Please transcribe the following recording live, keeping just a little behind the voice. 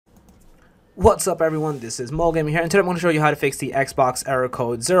What's up everyone, this is Mo Gaming here, and today I'm going to show you how to fix the Xbox error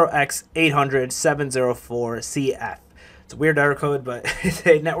code 0x800704cf. It's a weird error code, but it's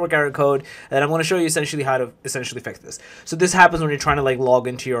a network error code, and I'm going to show you essentially how to fix this. So this happens when you're trying to log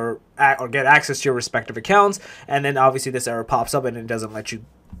into your or get access to your respective accounts, and then obviously this error pops up and it doesn't let you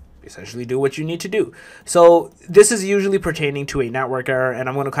essentially do what you need to do. So this is usually pertaining to a network error, and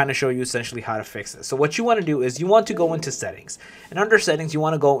I'm going to kind of show you essentially how to fix this. So what you want to do is you want to go into settings, and under settings you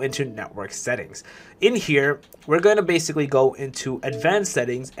want to go into network settings. In here we're going to basically go into advanced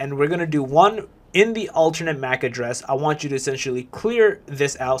settings, and we're going to do one in the alternate MAC address. I want you to essentially clear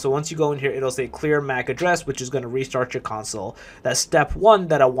this out. So once you go in here, it'll say clear MAC address, which is going to restart your console. That's step 1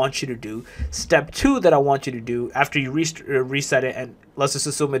 that I want you to do. Step 2 that I want you to do after you reset it, and let's just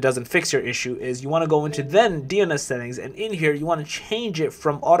assume it doesn't fix your issue, is you want to go into then DNS settings, and in here you want to change it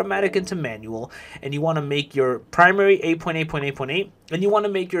from automatic into manual, and you want to make your primary 8.8.8.8 and you want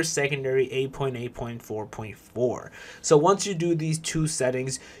to make your secondary 8.8.4.4. So once you do these two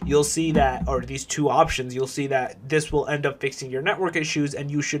settings, you'll see that, or these two options, you'll see that this will end up fixing your network issues,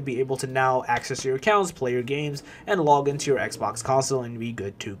 and you should be able to now access your accounts, play your games, and log into your Xbox console and be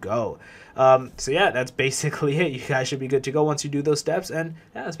good to go. So yeah, that's basically it. You guys should be good to go once you do those steps, and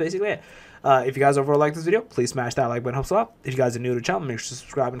yeah, that's basically it. If you guys overall like this video, please smash that like button, helps a lot. If you guys are new to the channel, make sure to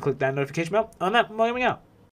subscribe and click that notification bell. On that, I'm out.